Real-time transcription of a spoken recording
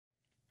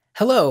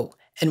Hello,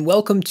 and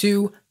welcome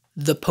to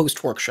the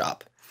Post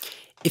Workshop.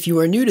 If you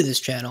are new to this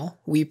channel,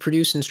 we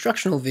produce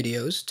instructional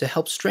videos to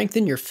help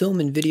strengthen your film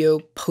and video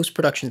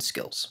post-production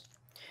skills.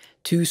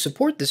 To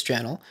support this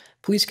channel,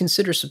 please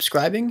consider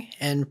subscribing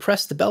and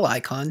press the bell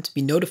icon to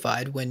be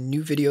notified when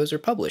new videos are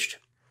published.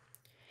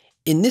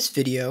 In this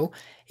video,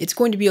 it's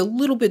going to be a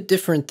little bit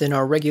different than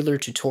our regular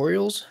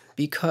tutorials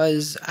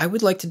because I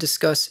would like to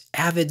discuss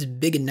Avid's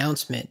big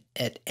announcement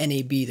at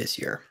NAB this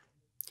year.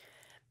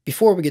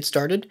 Before we get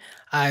started,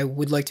 I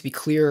would like to be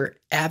clear,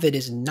 Avid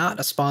is not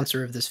a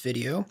sponsor of this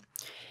video.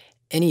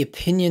 Any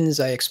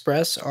opinions I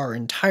express are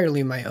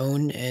entirely my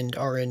own and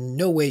are in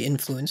no way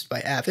influenced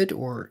by Avid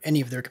or any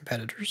of their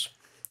competitors.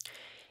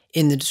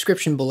 In the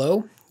description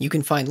below, you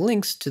can find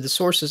links to the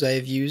sources I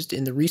have used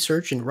in the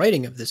research and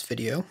writing of this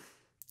video.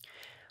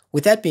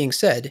 With that being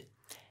said,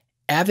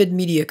 Avid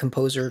Media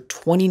Composer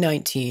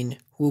 2019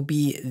 will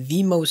be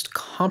the most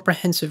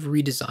comprehensive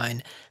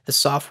redesign the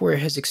software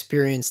has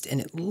experienced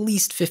in at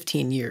least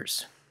 15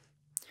 years.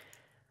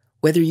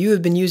 Whether you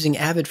have been using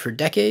Avid for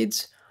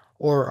decades,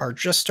 or are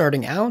just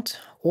starting out,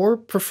 or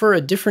prefer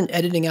a different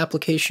editing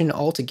application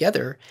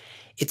altogether,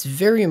 it's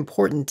very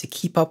important to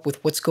keep up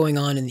with what's going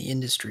on in the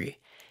industry,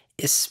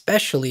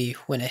 especially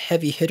when a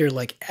heavy hitter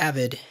like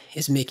Avid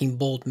is making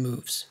bold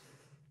moves.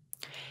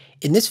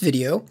 In this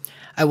video,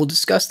 I will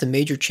discuss the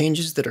major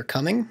changes that are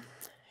coming,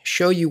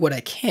 show you what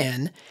I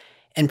can,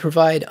 and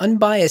provide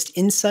unbiased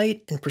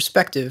insight and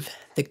perspective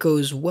that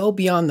goes well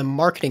beyond the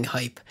marketing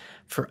hype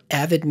for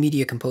Avid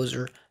Media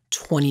Composer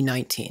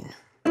 2019.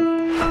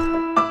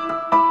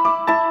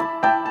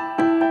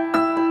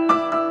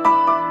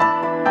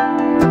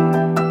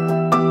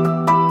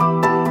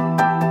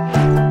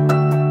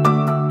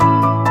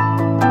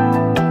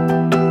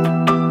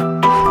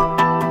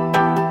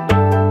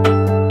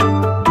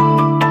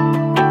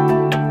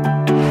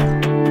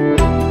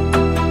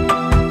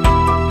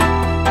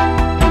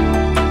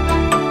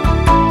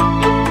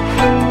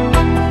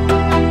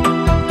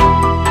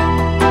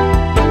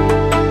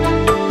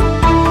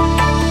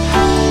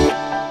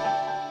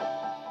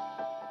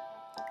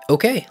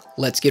 Okay,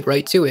 let's get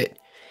right to it.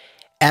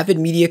 Avid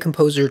Media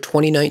Composer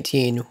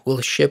 2019 will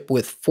ship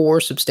with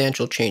 4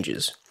 substantial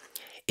changes: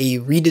 a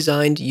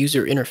redesigned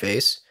user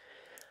interface,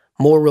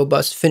 more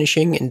robust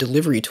finishing and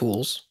delivery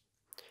tools,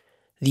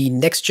 the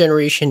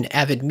next-generation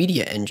Avid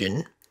Media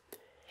Engine,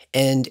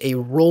 and a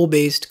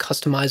role-based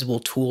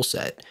customizable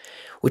toolset,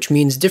 which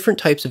means different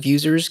types of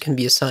users can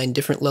be assigned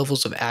different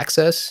levels of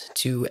access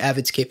to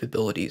Avid's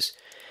capabilities.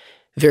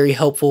 Very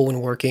helpful when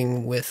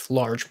working with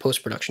large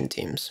post-production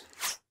teams.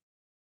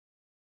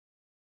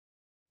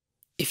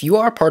 If you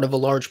are part of a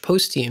large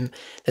post team,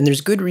 then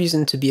there's good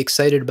reason to be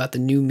excited about the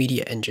new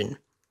media engine.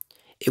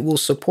 It will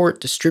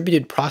support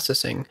distributed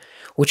processing,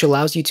 which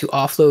allows you to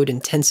offload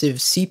intensive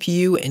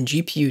CPU and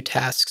GPU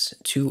tasks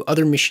to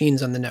other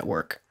machines on the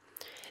network.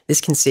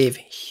 This can save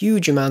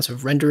huge amounts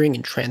of rendering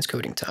and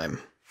transcoding time.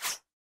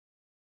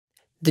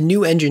 The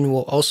new engine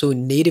will also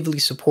natively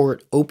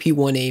support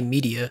OP1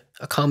 Media,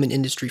 a common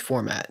industry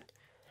format.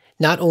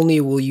 Not only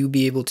will you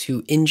be able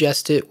to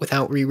ingest it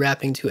without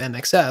rewrapping to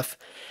MXF,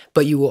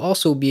 but you will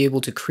also be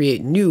able to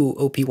create new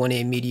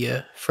OP1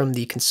 media from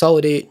the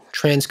consolidate,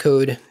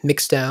 transcode,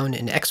 mixdown,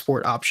 and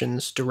export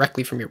options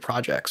directly from your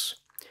projects.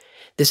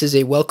 This is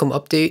a welcome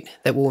update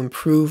that will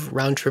improve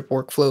round-trip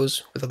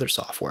workflows with other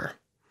software.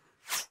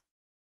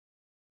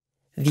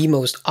 The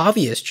most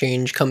obvious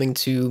change coming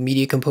to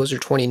Media Composer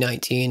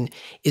 2019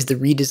 is the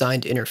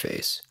redesigned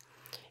interface.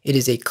 It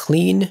is a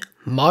clean,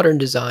 modern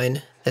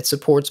design that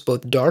supports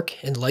both dark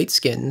and light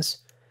skins.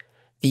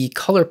 The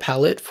color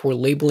palette for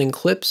labeling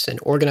clips and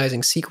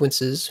organizing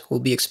sequences will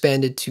be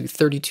expanded to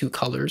 32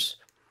 colors,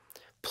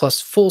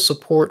 plus full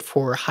support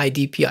for high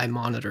DPI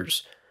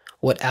monitors,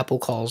 what Apple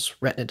calls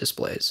Retina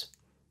displays.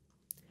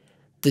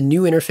 The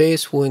new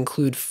interface will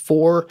include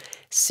 4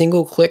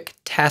 single-click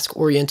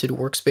task-oriented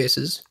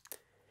workspaces: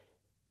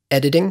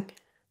 editing,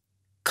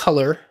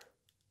 color,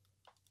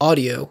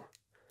 audio,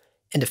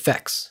 and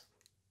effects.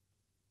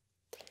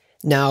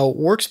 Now,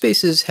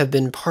 workspaces have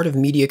been part of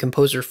Media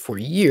Composer for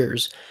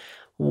years.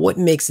 What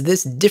makes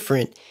this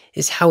different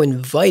is how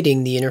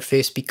inviting the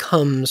interface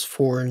becomes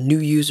for new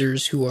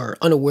users who are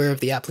unaware of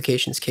the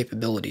application's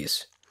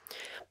capabilities.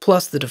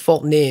 Plus, the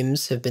default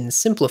names have been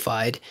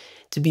simplified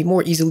to be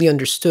more easily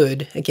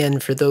understood, again,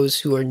 for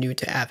those who are new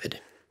to Avid.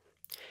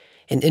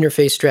 An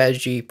interface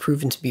strategy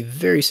proven to be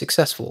very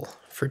successful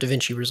for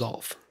DaVinci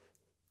Resolve.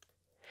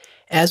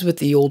 As with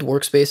the old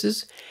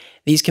workspaces,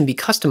 these can be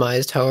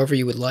customized however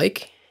you would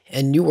like,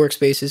 and new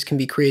workspaces can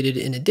be created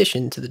in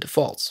addition to the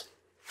defaults.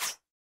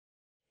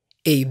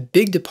 A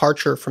big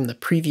departure from the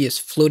previous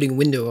floating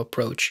window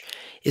approach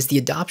is the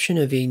adoption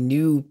of a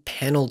new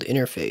paneled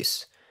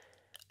interface.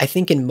 I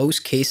think in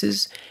most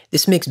cases,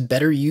 this makes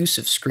better use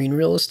of screen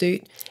real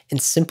estate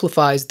and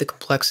simplifies the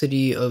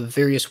complexity of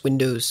various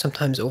windows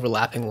sometimes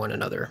overlapping one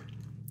another.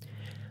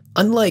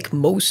 Unlike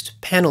most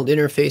paneled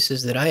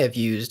interfaces that I have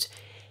used,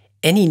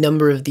 any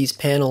number of these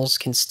panels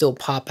can still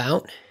pop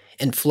out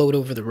and float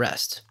over the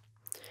rest.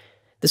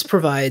 This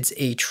provides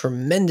a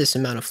tremendous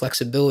amount of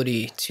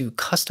flexibility to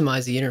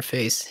customize the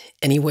interface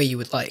any way you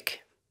would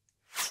like.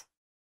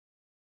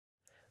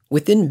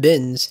 Within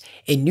bins,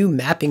 a new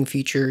mapping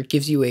feature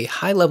gives you a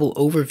high-level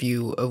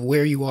overview of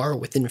where you are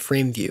within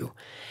frame view,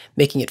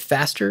 making it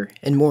faster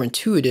and more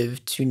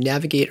intuitive to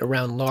navigate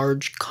around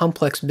large,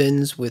 complex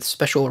bins with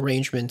special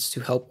arrangements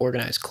to help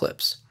organize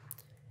clips.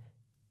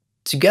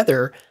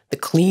 Together, the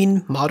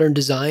clean, modern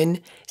design,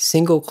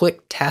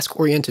 single-click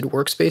task-oriented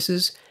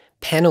workspaces,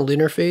 paneled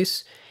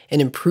interface,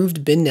 and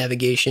improved bin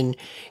navigation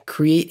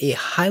create a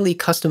highly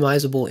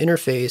customizable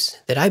interface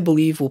that I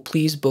believe will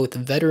please both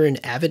veteran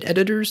Avid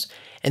editors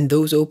and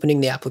those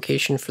opening the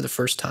application for the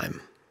first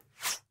time.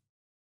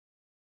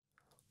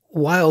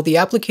 While the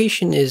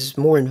application is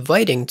more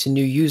inviting to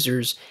new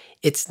users,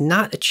 it's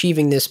not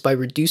achieving this by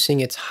reducing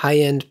its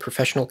high-end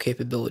professional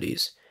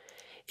capabilities.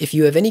 If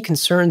you have any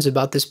concerns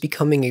about this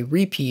becoming a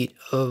repeat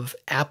of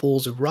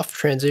Apple's rough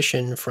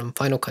transition from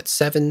Final Cut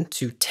 7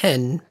 to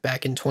 10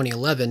 back in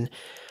 2011,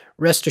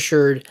 rest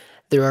assured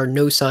there are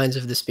no signs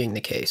of this being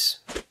the case.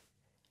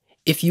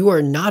 If you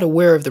are not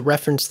aware of the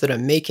reference that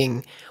I'm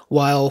making,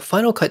 while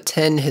Final Cut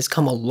 10 has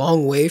come a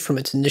long way from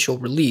its initial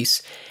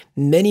release,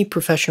 many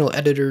professional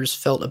editors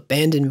felt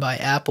abandoned by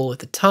Apple at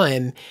the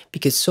time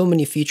because so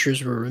many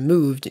features were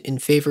removed in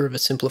favor of a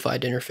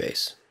simplified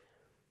interface.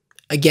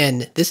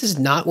 Again, this is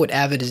not what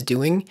Avid is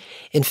doing.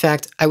 In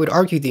fact, I would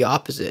argue the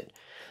opposite,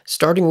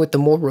 starting with the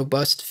more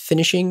robust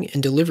finishing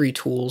and delivery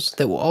tools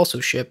that will also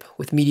ship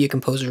with Media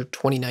Composer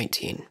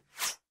 2019.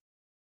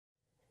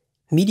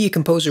 Media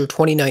Composer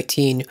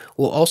 2019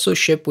 will also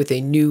ship with a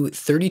new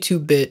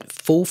 32-bit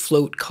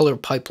full-float color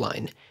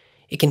pipeline.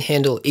 It can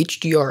handle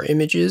HDR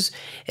images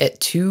at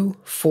 2,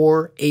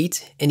 4,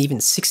 8, and even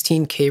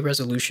 16K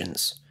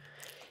resolutions.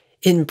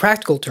 In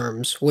practical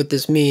terms, what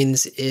this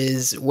means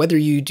is whether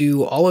you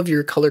do all of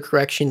your color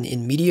correction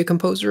in Media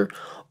Composer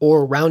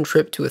or round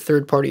trip to a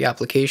third-party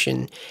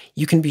application,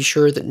 you can be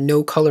sure that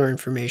no color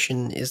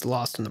information is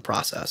lost in the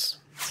process.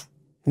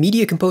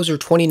 Media Composer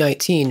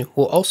 2019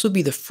 will also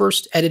be the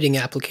first editing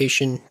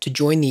application to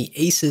join the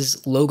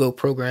ACES logo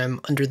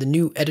program under the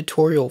new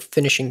editorial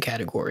finishing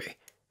category.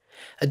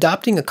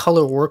 Adopting a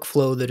color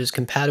workflow that is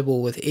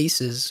compatible with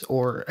ACES,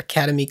 or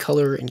Academy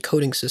Color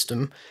Encoding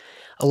System,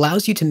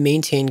 allows you to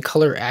maintain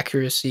color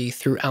accuracy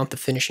throughout the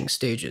finishing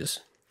stages.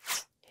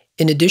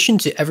 In addition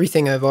to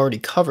everything I've already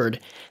covered,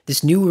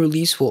 this new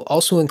release will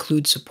also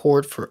include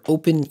support for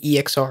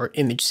OpenEXR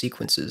image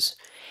sequences,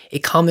 a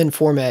common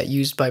format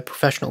used by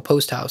professional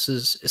post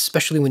houses,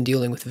 especially when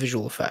dealing with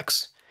visual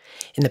effects.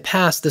 In the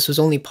past, this was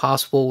only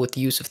possible with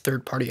the use of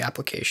third-party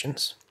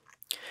applications.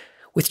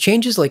 With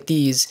changes like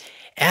these,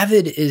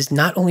 Avid is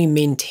not only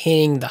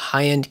maintaining the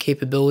high-end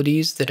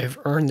capabilities that have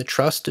earned the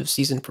trust of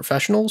seasoned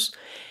professionals,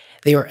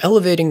 they are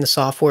elevating the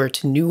software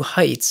to new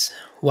heights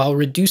while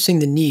reducing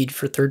the need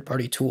for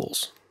third-party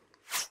tools.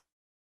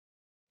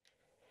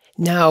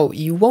 Now,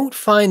 you won't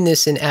find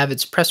this in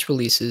Avid's press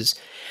releases,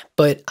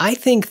 but I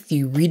think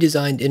the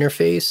redesigned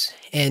interface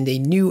and a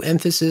new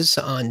emphasis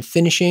on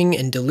finishing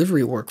and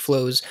delivery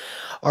workflows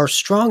are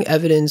strong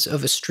evidence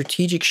of a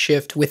strategic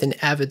shift within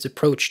Avid's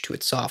approach to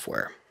its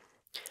software.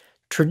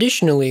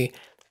 Traditionally,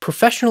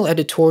 professional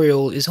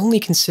editorial is only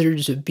considered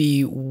to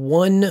be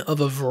one of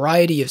a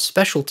variety of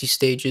specialty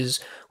stages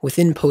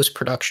within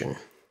post-production.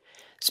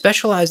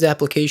 Specialized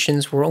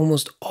applications were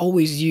almost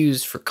always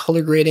used for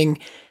color grading,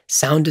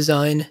 sound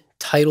design,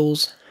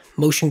 titles,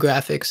 motion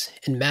graphics,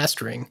 and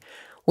mastering,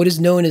 what is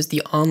known as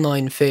the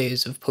online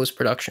phase of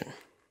post-production.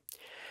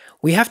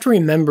 We have to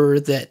remember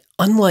that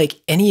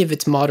unlike any of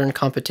its modern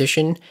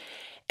competition,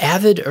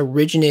 Avid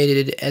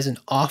originated as an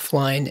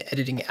offline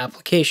editing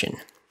application.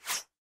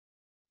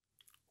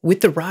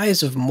 With the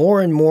rise of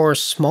more and more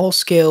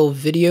small-scale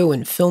video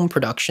and film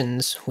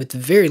productions with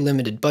very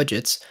limited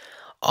budgets,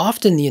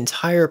 often the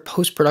entire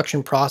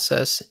post-production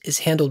process is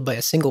handled by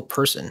a single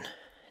person,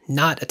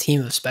 not a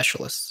team of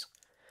specialists.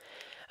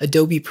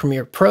 Adobe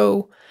Premiere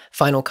Pro,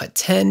 Final Cut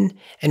 10,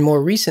 and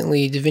more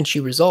recently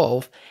DaVinci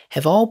Resolve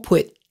have all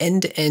put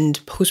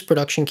end-to-end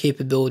post-production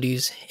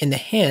capabilities in the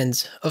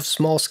hands of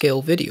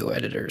small-scale video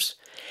editors.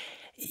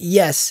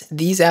 Yes,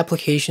 these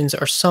applications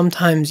are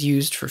sometimes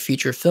used for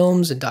feature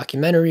films and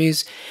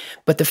documentaries,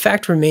 but the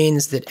fact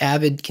remains that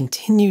Avid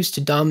continues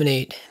to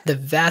dominate the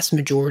vast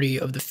majority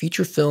of the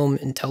feature film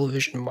and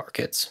television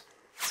markets.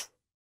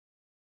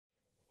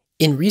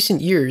 In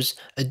recent years,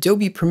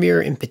 Adobe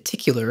Premiere in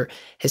particular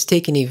has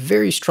taken a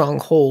very strong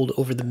hold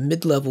over the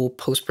mid-level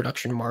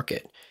post-production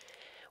market.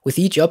 With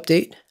each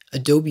update,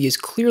 Adobe is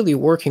clearly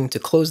working to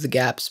close the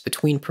gaps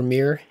between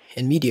Premiere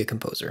and Media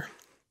Composer.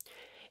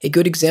 A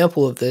good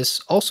example of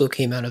this also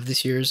came out of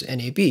this year's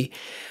NAB,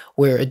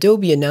 where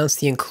Adobe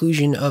announced the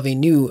inclusion of a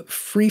new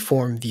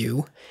freeform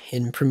view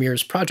in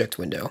Premiere's project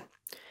window.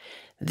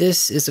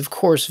 This is of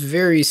course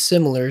very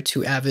similar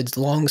to Avid's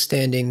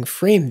long-standing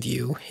frame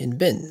view in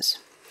bins,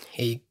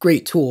 a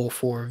great tool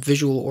for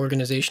visual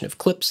organization of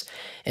clips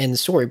and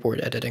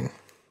storyboard editing.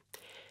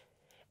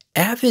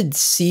 Avid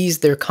sees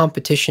their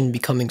competition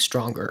becoming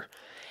stronger.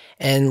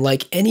 And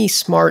like any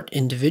smart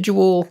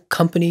individual,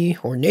 company,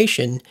 or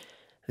nation,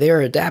 they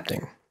are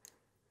adapting.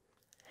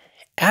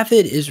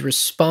 Avid is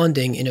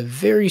responding in a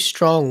very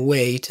strong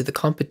way to the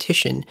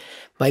competition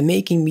by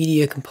making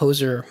Media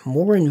Composer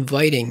more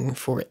inviting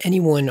for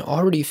anyone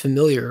already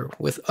familiar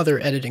with other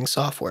editing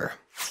software.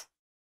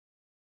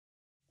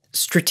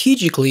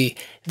 Strategically,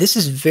 this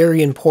is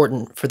very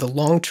important for the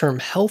long-term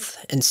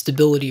health and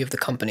stability of the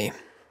company.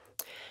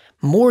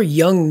 More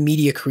young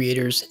media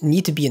creators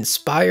need to be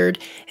inspired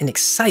and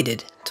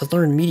excited to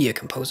learn Media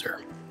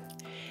Composer.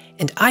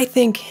 And I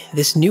think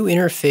this new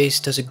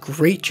interface does a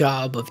great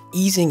job of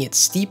easing its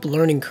steep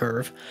learning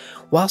curve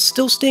while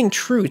still staying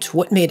true to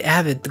what made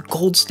Avid the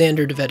gold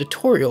standard of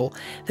editorial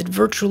that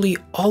virtually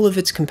all of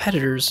its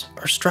competitors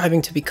are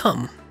striving to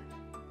become.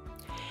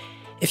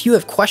 If you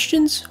have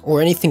questions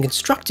or anything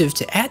constructive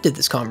to add to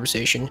this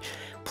conversation,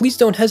 please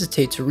don't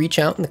hesitate to reach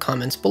out in the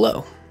comments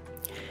below.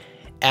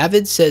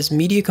 Avid says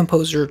Media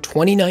Composer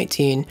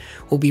 2019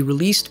 will be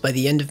released by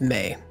the end of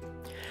May.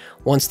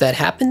 Once that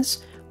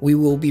happens, we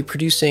will be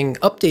producing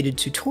updated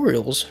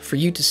tutorials for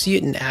you to see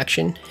it in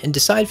action and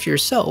decide for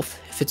yourself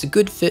if it's a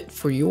good fit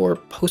for your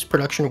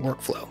post-production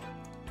workflow.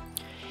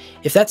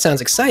 If that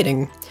sounds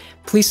exciting,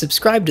 please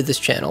subscribe to this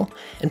channel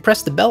and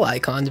press the bell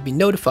icon to be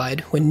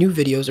notified when new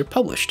videos are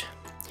published.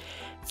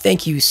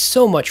 Thank you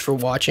so much for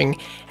watching,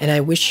 and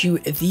I wish you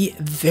the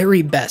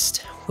very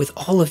best with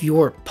all of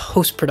your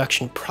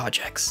post-production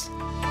projects.